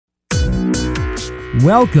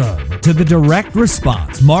Welcome to the Direct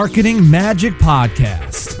Response Marketing Magic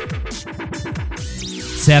Podcast.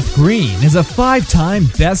 Seth Green is a 5-time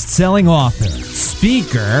best-selling author,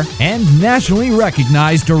 speaker, and nationally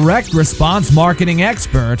recognized direct response marketing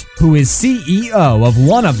expert who is CEO of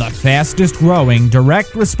one of the fastest-growing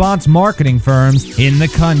direct response marketing firms in the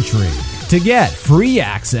country. To get free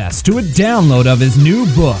access to a download of his new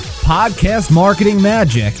book, Podcast Marketing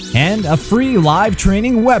Magic, and a free live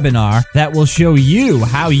training webinar that will show you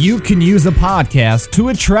how you can use a podcast to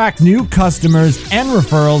attract new customers and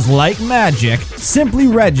referrals like magic, simply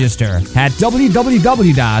register at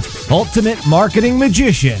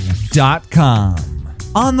www.ultimatemarketingmagician.com.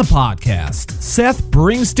 On the podcast, Seth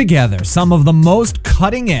brings together some of the most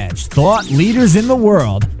cutting-edge thought leaders in the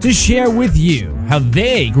world to share with you how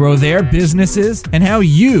they grow their businesses and how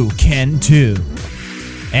you can too.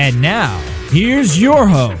 And now, here's your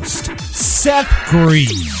host, Seth Green.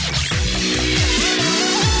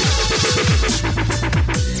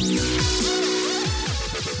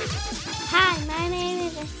 Hi, my name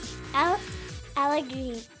is Alec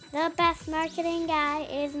Green. The best marketing guy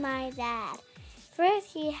is my dad. First,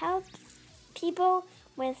 he helps people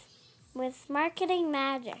with marketing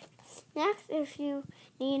magic. Next, if you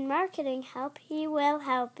need marketing help, he will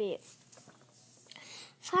help you.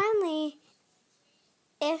 Finally,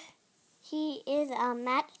 if he is a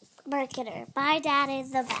marketer, my dad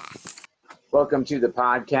is the best. Welcome to the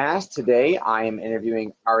podcast. Today, I am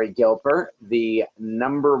interviewing Ari Gilper, the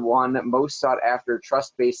 #1 most sought-after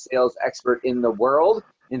trust-based sales expert in the world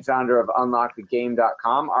and founder of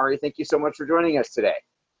UnlockTheGame.com. Ari, thank you so much for joining us today.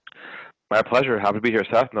 My pleasure. Happy to be here,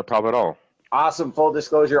 Seth. No problem at all. Awesome. Full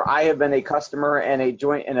disclosure, I have been a customer and a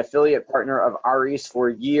joint and affiliate partner of Ari's for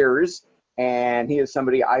years, and he is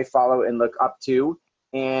somebody I follow and look up to.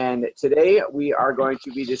 And today we are going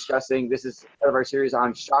to be discussing, this is part of our series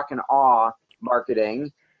on shock and awe marketing.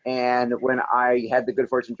 And when I had the good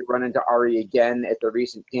fortune to run into Ari again at the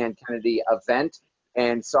recent Dan Kennedy event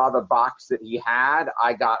and saw the box that he had,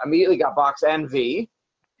 I immediately got box envy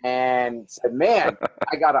and said, man,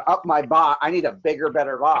 I got to up my box. I need a bigger,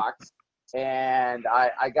 better box. And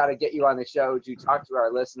I got to get you on the show to talk to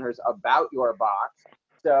our listeners about your box.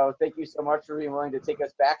 So thank you so much for being willing to take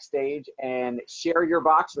us backstage and share your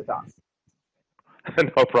box with us.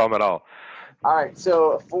 No problem at all. All right.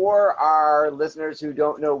 So for our listeners who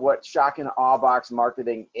don't know what shock and awe box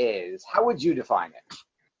marketing is, how would you define it?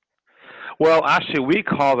 Well, actually, we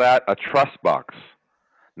call that a trust box,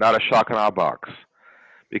 not a shock and awe box,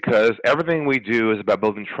 because everything we do is about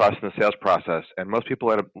building trust in the sales process. And most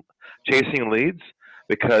people end up chasing leads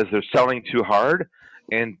because they're selling too hard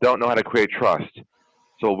and don't know how to create trust.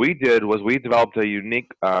 So what we did was we developed a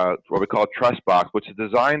unique, what we call a trust box, which is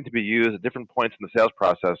designed to be used at different points in the sales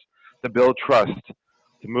process to build trust,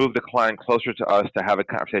 to move the client closer to us, to have a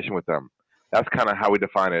conversation with them. That's kind of how we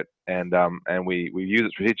define it, and we use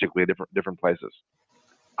it strategically at different places.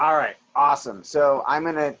 All right, awesome. So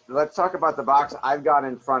let's talk about the box I've got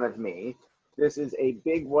in front of me. This is a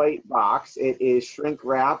big white box. It is shrink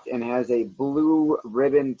wrapped and has a blue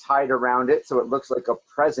ribbon tied around it, so it looks like a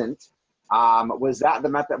present. Was that the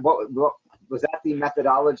method? What was that the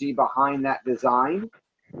methodology behind that design?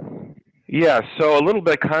 Yeah. So a little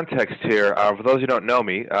bit of context here for those who don't know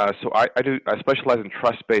me. So I specialize in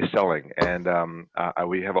trust-based selling, and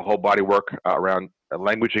we have a whole body work around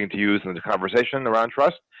languaging to use in the conversation around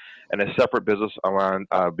trust, and a separate business around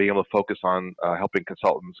being able to focus on helping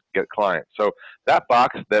consultants get clients. So that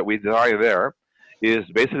box that we designed there is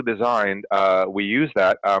basically designed, we use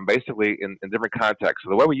that basically in different contexts.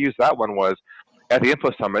 So the way we used that one was at the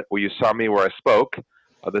Info Summit, where you saw me where I spoke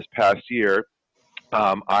this past year.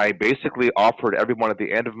 I basically offered everyone at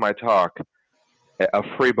the end of my talk a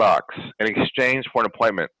free box in exchange for an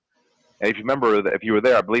appointment. And if you remember, if you were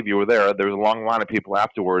there, I believe you were there, there was a long line of people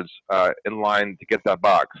afterwards in line to get that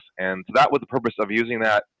box. And so that was the purpose of using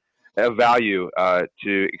that value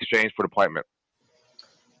to exchange for an appointment.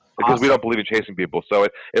 Because we don't believe in chasing people. So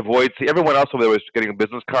it avoids, everyone else over there was getting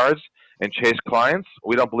business cards and chase clients.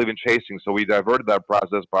 We don't believe in chasing. So we diverted that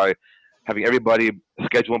process by having everybody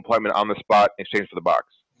schedule an appointment on the spot in exchange for the box.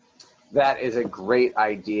 That is a great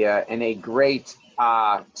idea and a great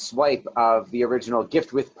swipe of the original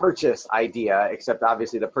gift with purchase idea, except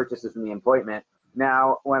obviously the purchase is in the appointment.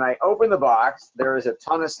 Now, when I open the box, there is a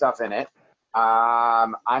ton of stuff in it.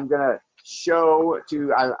 I'm going to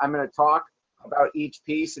talk about each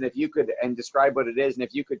piece, and if you could, and describe what it is, and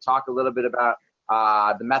if you could talk a little bit about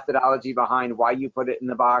the methodology behind why you put it in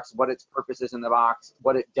the box, what its purpose is in the box,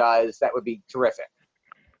 what it does, that would be terrific.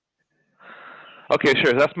 Okay,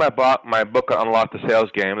 sure. That's my book, Unlock the Sales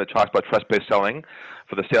Game, that talks about trust-based selling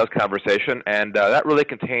for the sales conversation, and that really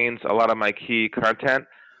contains a lot of my key content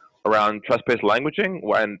around trust-based languaging.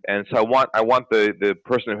 And so I want the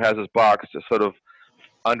person who has this box to sort of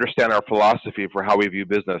understand our philosophy for how we view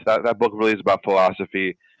business. That book really is about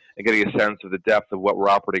philosophy and getting a sense of the depth of what we're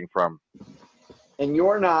operating from. And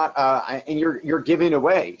you're not, and you're giving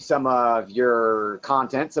away some of your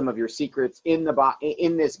content, some of your secrets in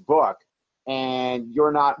this book, and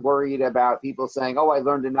you're not worried about people saying, "Oh, I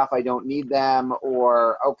learned enough, I don't need them,"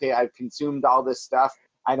 or "Okay, I've consumed all this stuff,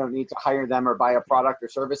 I don't need to hire them or buy a product or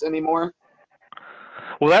service anymore."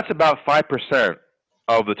 Well, that's about 5%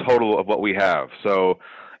 of the total of what we have. So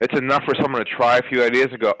it's enough for someone to try a few ideas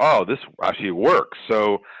and go, "Oh, this actually works."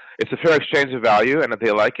 So it's a fair exchange of value, and if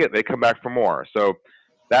they like it, they come back for more. So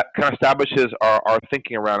that kind of establishes our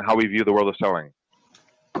thinking around how we view the world of selling.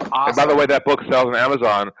 Awesome. And by the way, that book sells on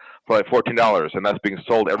Amazon for like $14, and that's being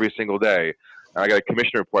sold every single day. And I get a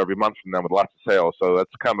commission report every month from them with lots of sales. So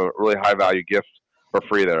that's kind of a really high-value gift for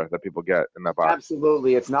free there that people get in that box.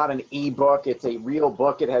 Absolutely. It's not an e-book. It's a real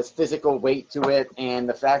book. It has physical weight to it, and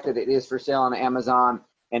the fact that it is for sale on Amazon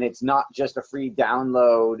and it's not just a free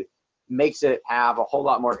download makes it have a whole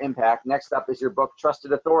lot more impact. Next up is your book,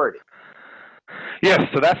 Trusted Authority. Yes,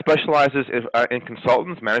 so that specializes in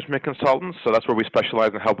consultants, management consultants. So that's where we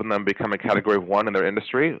specialize in helping them become a category 1 in their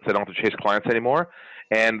industry, so they don't have to chase clients anymore.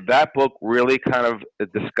 And that book really kind of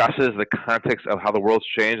discusses the context of how the world's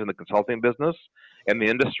changed in the consulting business and the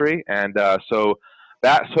industry. And so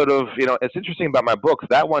that sort of, it's interesting about my books.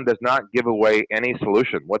 That one does not give away any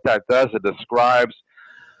solution. What that does, it describes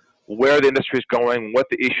where the industry is going, what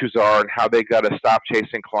the issues are, and how they got to stop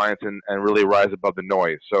chasing clients and really rise above the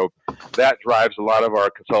noise. So that drives a lot of our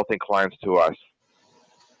consulting clients to us.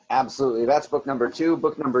 Absolutely. That's book number 2.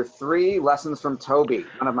 Book number 3, Lessons from Toby,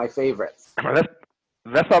 one of my favorites.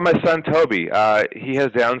 That's about my son, Toby. He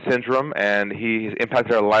has Down syndrome, and he's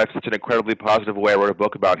impacted our life in such an incredibly positive way. I wrote a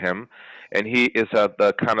book about him. And he is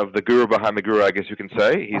the kind of the guru behind the guru, I guess you can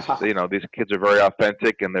say. He's, these kids are very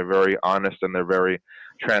authentic, and they're very honest, and they're very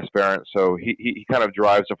transparent. So he kind of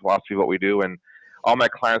drives the philosophy of what we do. And all my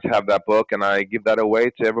clients have that book, and I give that away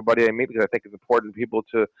to everybody I meet because I think it's important for people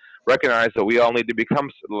to recognize that we all need to become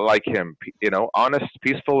like him, honest,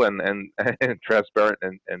 peaceful, and transparent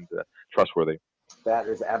and trustworthy. That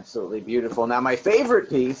is absolutely beautiful. Now, my favorite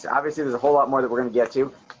piece, obviously there's a whole lot more that we're going to get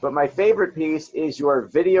to, but my favorite piece is your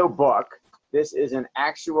video book. This is an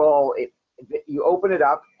actual, you open it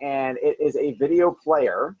up, and it is a video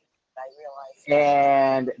player.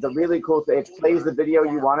 And the really cool thing, it plays the video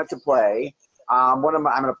you want it to play. I'm going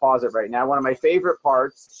to pause it right now. One of my favorite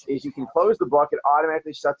parts is you can close the book, it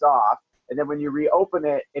automatically shuts off, and then when you reopen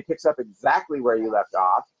it, it picks up exactly where you left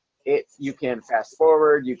off. You can fast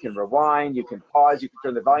forward, you can rewind, you can pause, you can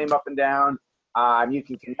turn the volume up and down. You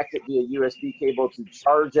can connect it via USB cable to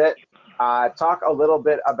charge it. Talk a little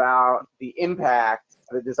bit about the impact,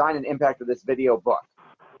 the design and impact of this video book.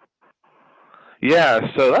 Yeah,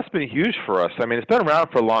 so that's been huge for us. I mean, it's been around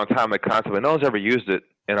for a long time, the concept, but no one's ever used it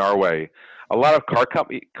in our way. A lot of car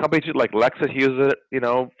companies like Lexus use it,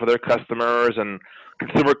 for their customers, and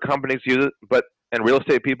consumer companies use it, and real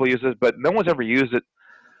estate people use it, but no one's ever used it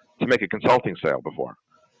to make a consulting sale before.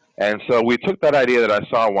 And so we took that idea that I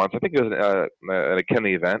saw once, I think it was at a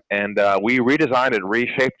Kenny event, and we redesigned it,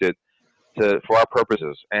 reshaped it for our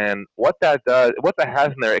purposes. And what that has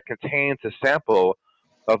in there, it contains a sample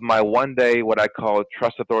of my one-day, what I call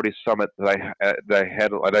Trust Authority Summit that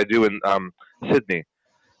I do in Sydney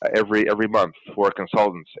every month for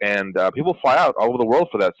consultants. And people fly out all over the world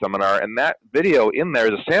for that seminar, and that video in there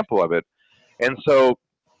is a sample of it. And so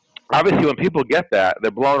obviously, when people get that,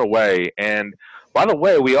 they're blown away. And by the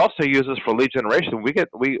way, we also use this for lead generation.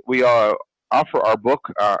 We offer our book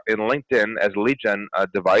in LinkedIn as a lead gen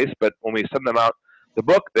device, but when we send them out the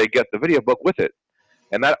book, they get the video book with it.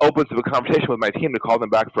 And that opens up a conversation with my team to call them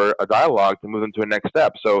back for a dialogue to move them to a next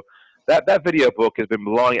step. So that video book has been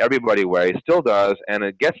blowing everybody away, still does, and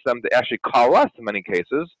it gets them to actually call us in many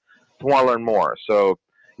cases to want to learn more. So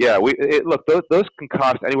yeah, look, those can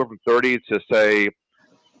cost anywhere from $30 to say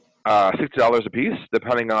 $60 a piece,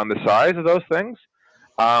 depending on the size of those things.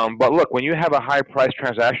 But look, when you have a high price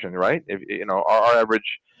transaction, right? If our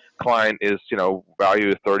average client is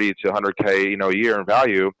value 30 to 100K a year in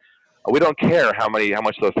value, we don't care how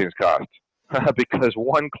much those things cost because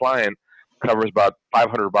one client covers about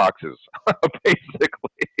 500 boxes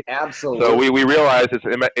basically. Absolutely. So we realize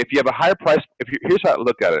if you have a higher price, here's how I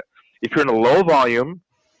look at it: if you're in a low volume,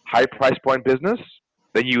 high price point business,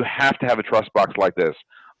 then you have to have a trust box like this.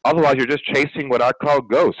 Otherwise, you're just chasing what I call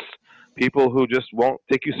ghosts, people who just won't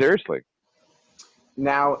take you seriously.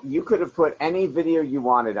 Now, you could have put any video you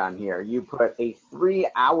wanted on here. You put a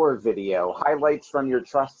 3-hour video, highlights from your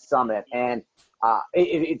Trust Summit, and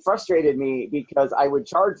it frustrated me because I would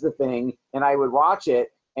charge the thing and I would watch it,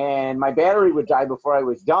 and my battery would die before I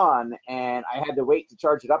was done, and I had to wait to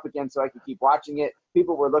charge it up again so I could keep watching it.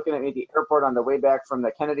 People were looking at me at the airport on the way back from the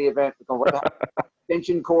Kennedy event, going, what the heck?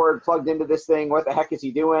 Extension cord plugged into this thing, what the heck is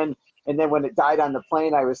he doing? And then when it died on the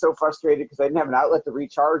plane, I was so frustrated because I didn't have an outlet to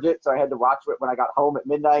recharge it, so I had to watch it when I got home at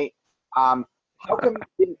midnight. How come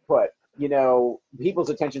you didn't put, people's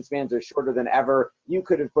attention spans are shorter than ever. You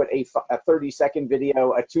could have put a 30-second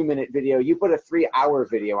video, a 2-minute video. You put a 3-hour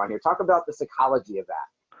video on here. Talk about the psychology of that.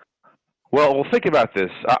 Well, think about this.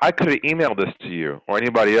 I could have emailed this to you or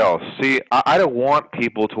anybody else. See, I don't want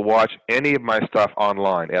people to watch any of my stuff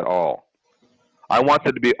online at all. I want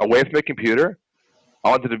them to be away from the computer. I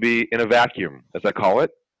want them to be in a vacuum, as I call it,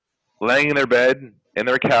 laying in their bed, in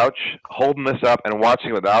their couch, holding this up and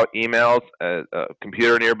watching without emails, a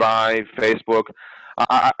computer nearby, Facebook.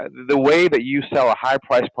 The way that you sell a high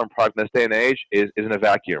price point product in this day and age is in a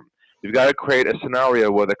vacuum. You've got to create a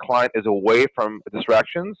scenario where the client is away from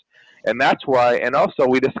distractions. And that's why, and also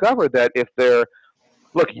we discovered that if they're,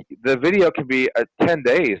 look, the video can be 10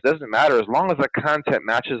 days, doesn't matter, as long as the content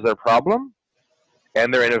matches their problem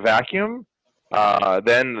and they're in a vacuum,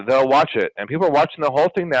 then they'll watch it. And people are watching the whole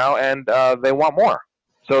thing now, and they want more.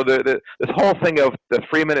 So this whole thing of the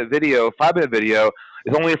 3-minute video, 5-minute video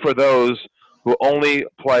is only for those who only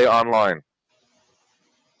play online.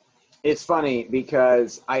 It's funny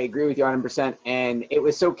because I agree with you 100%, and it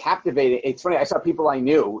was so captivating. It's funny, I saw people I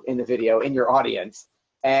knew in the video, in your audience,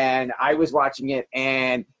 and I was watching it,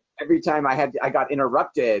 and every time I got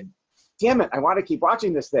interrupted, damn it, I want to keep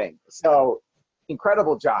watching this thing. So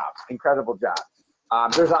incredible job, incredible job.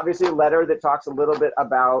 There's obviously a letter that talks a little bit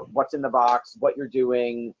about what's in the box, what you're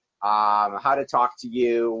doing, how to talk to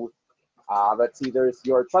you. Let's see, there's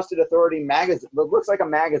your Trusted Authority magazine. It looks like a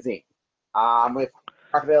magazine with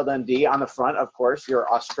Crocodile Dundee on the front. Of course,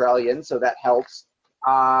 you're Australian, so that helps.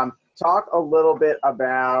 Talk a little bit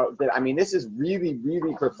about that. I mean, this is really,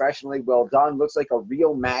 really professionally well done. Looks like a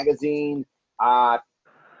real magazine. Talk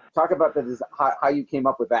about how you came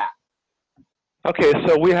up with that. Okay,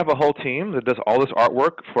 so we have a whole team that does all this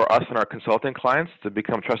artwork for us and our consulting clients to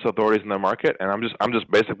become trusted authorities in their market, and I'm just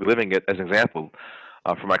basically living it as an example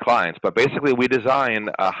for my clients. But basically, we design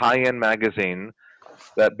a high-end magazine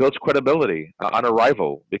that builds credibility on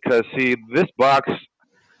arrival. Because see, this box,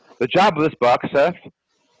 the job of this box, Seth,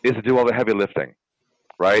 is to do all the heavy lifting,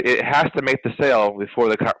 right? It has to make the sale before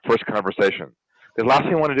the first conversation. The last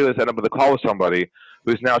thing you want to do is end up with a call with somebody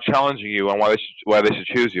who's now challenging you on why they should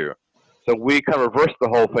choose you. So we kind of reverse the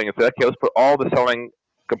whole thing and say, okay, let's put all the selling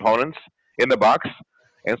components in the box.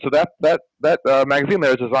 And so that magazine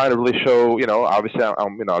there is designed to really show, obviously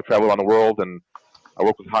I travel around the world and I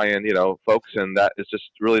work with high-end, folks, and that is just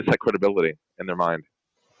really set credibility in their mind.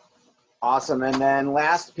 Awesome. And then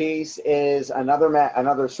last piece is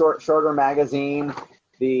another shorter magazine.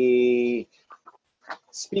 This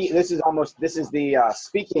is the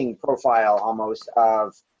speaking profile almost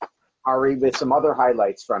of Ari with some other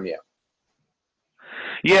highlights from you.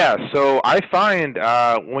 Yeah, so I find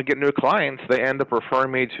when we get new clients, they end up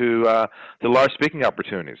referring me to large speaking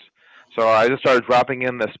opportunities. So I just started dropping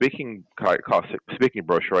in the speaking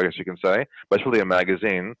brochure, I guess you can say, but it's really a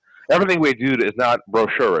magazine. Everything we do is not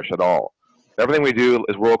brochurish at all. Everything we do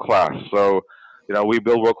is world class. So, we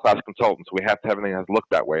build world class consultants. We have to have everything has to look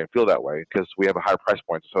that way and feel that way because we have a high price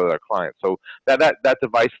point, so do our clients. So that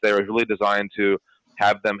device there is really designed to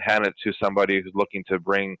have them hand it to somebody who's looking to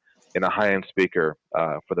bring in a high-end speaker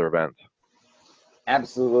for their event.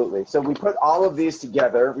 Absolutely. So we put all of these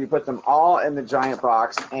together. We put them all in the giant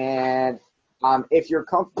box. And if you're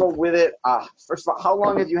comfortable with it, first of all, how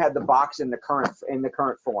long have you had the box in the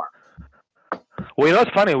current form? Well,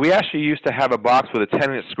 it's funny. We actually used to have a box with a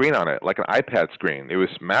 10-inch screen on it, like an iPad screen. It was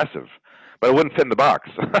massive, but it wouldn't fit in the box.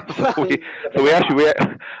 we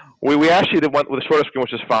actually did one with a shorter screen,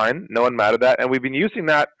 which is fine. No one mad at that. And we've been using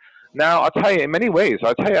that. Now, I'll tell you, in many ways,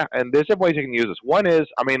 and there's different ways you can use this. One is,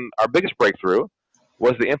 our biggest breakthrough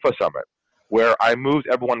was the Info Summit, where I moved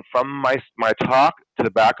everyone from my talk to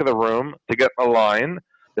the back of the room to get a line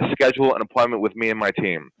to schedule an appointment with me and my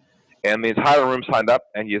team. And the entire room signed up,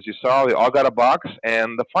 and as you saw, they all got a box.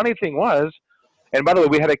 And the funny thing was, and by the way,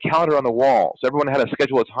 we had a calendar on the wall, so everyone had to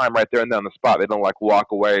schedule a time right there and then on the spot. They don't walk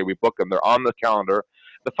away. We book them. They're on the calendar.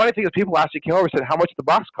 The funny thing is people actually came over and said, how much the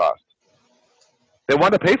box cost? They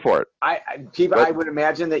wanted to pay for it. I would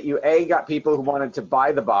imagine that you, A, got people who wanted to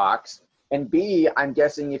buy the box, and B, I'm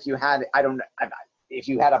guessing if you had, if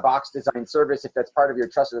you had a box design service, if that's part of your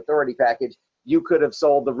Trusted Authority package, you could have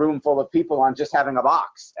sold the room full of people on just having a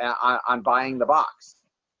box, on buying the box.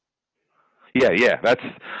 Yeah.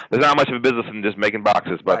 There's not much of a business in just making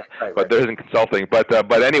boxes, but right. there isn't consulting.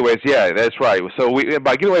 But anyways, yeah, that's right. So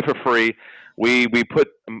by giving away for free, we put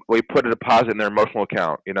a deposit in their emotional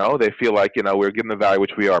account. They feel like we're giving the value,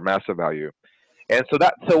 which we are, massive value. And so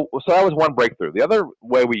that was one breakthrough. The other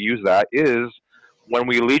way we use that is when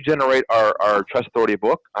we lead generate our Trust Authority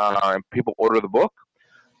book, and people order the book,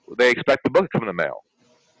 they expect the book to come in the mail,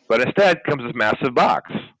 but instead comes this massive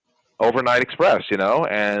box, overnight express,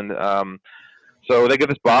 and so they get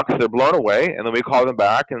this box, they're blown away, and then we call them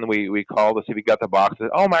back, and we call to see if we got the box. And,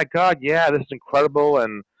 oh my God, yeah, this is incredible,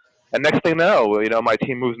 and next thing you know, my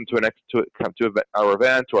team moves into our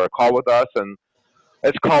event or a call with us, and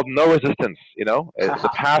it's called no resistance. It's the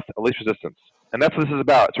path of least resistance, and that's what this is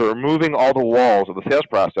about. So removing all the walls of the sales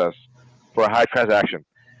process for a high transaction.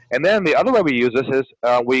 And then the other way we use this is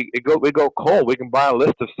we go cold. We can buy a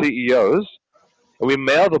list of CEOs, and we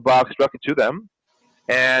mail the box directly to them.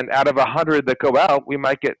 And out of 100 that go out, we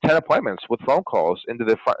might get 10 appointments with phone calls into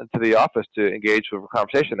the office to engage with a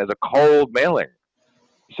conversation as a cold mailing.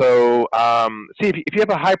 So see, if you have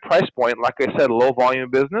a high price point, like I said, low volume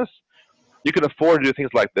business, you can afford to do things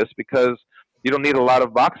like this because you don't need a lot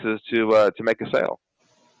of boxes to make a sale.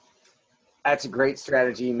 That's a great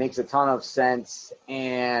strategy. Makes a ton of sense,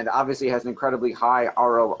 and obviously has an incredibly high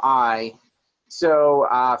ROI. So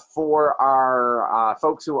for our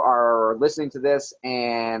folks who are listening to this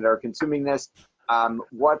and are consuming this,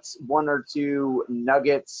 what's one or two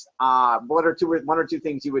nuggets? One or two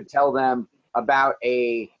things you would tell them about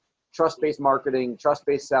a trust-based marketing,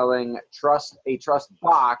 trust-based selling, a trust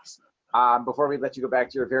box before we let you go back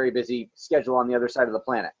to your very busy schedule on the other side of the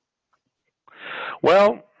planet?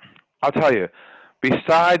 Well, I'll tell you,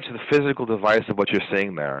 besides the physical device of what you're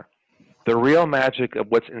seeing there, the real magic of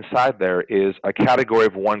what's inside there is a category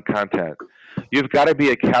of one content. You've got to be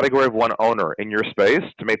a category of one owner in your space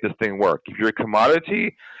to make this thing work. If you're a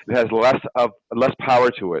commodity, it has less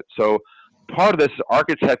power to it. So part of this is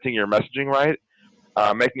architecting your messaging right,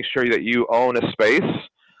 making sure that you own a space,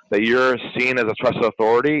 that you're seen as a trusted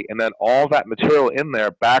authority, and then all that material in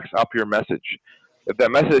there backs up your message. If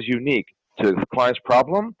that message is unique to the client's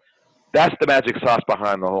problem, that's the magic sauce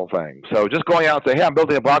behind the whole thing. So just going out and saying, hey, I'm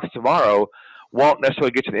building a box tomorrow won't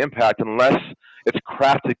necessarily get you the impact unless it's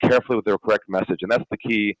crafted carefully with the correct message. And that's the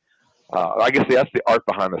key. I guess that's the art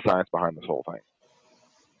behind the science behind this whole thing.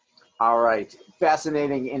 All right.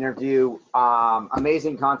 Fascinating interview.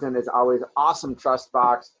 Amazing content as always. Awesome trust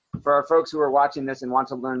box. For our folks who are watching this and want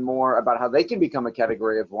to learn more about how they can become a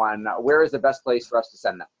category of one, where is the best place for us to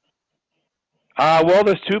send them? Well,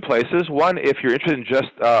 there's two places. One, if you're interested in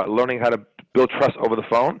just learning how to build trust over the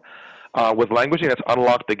phone with languaging, that's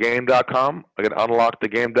unlockthegame.com. Again,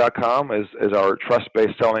 unlockthegame.com is our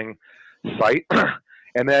trust-based selling site.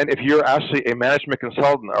 And then if you're actually a management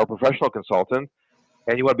consultant or a professional consultant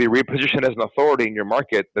and you want to be repositioned as an authority in your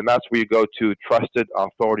market, then that's where you go to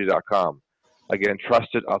trustedauthority.com. Again,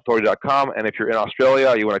 trustedauthority.com. And if you're in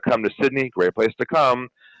Australia, you want to come to Sydney, great place to come.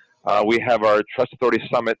 We have our Trust Authority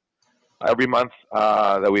Summit every month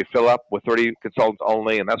that we fill up with 30 consultants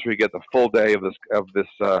only, and that's where you get the full day of this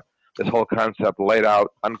whole concept laid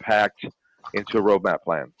out, unpacked into a roadmap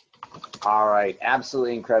plan. All right,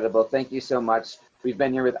 absolutely incredible. Thank you so much. We've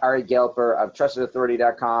been here with Ari Galper of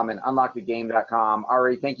TrustedAuthority.com and UnlockTheGame.com.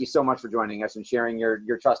 Ari, thank you so much for joining us and sharing your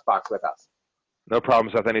trust box with us. No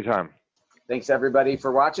problem, Seth. Anytime. Thanks everybody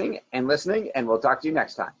for watching and listening, and we'll talk to you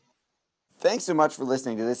next time. Thanks so much for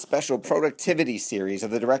listening to this special productivity series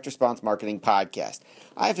of the Direct Response Marketing Podcast.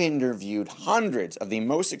 I've interviewed hundreds of the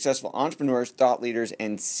most successful entrepreneurs, thought leaders,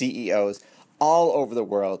 and CEOs all over the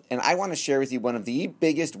world, and I want to share with you one of the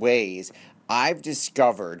biggest ways I've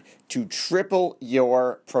discovered to triple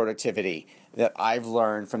your productivity that I've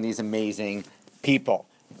learned from these amazing people.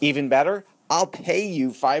 Even better, I'll pay you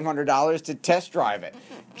 $500 to test drive it.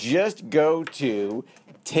 Just go to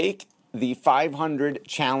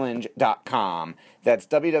TakeThe500challenge.com. That's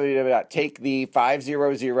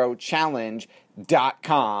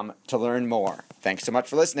www.takethe500challenge.com to learn more. Thanks so much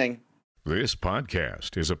for listening. This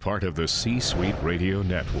podcast is a part of the C-Suite Radio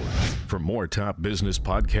Network. For more top business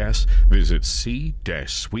podcasts, visit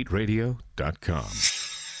c-suiteradio.com.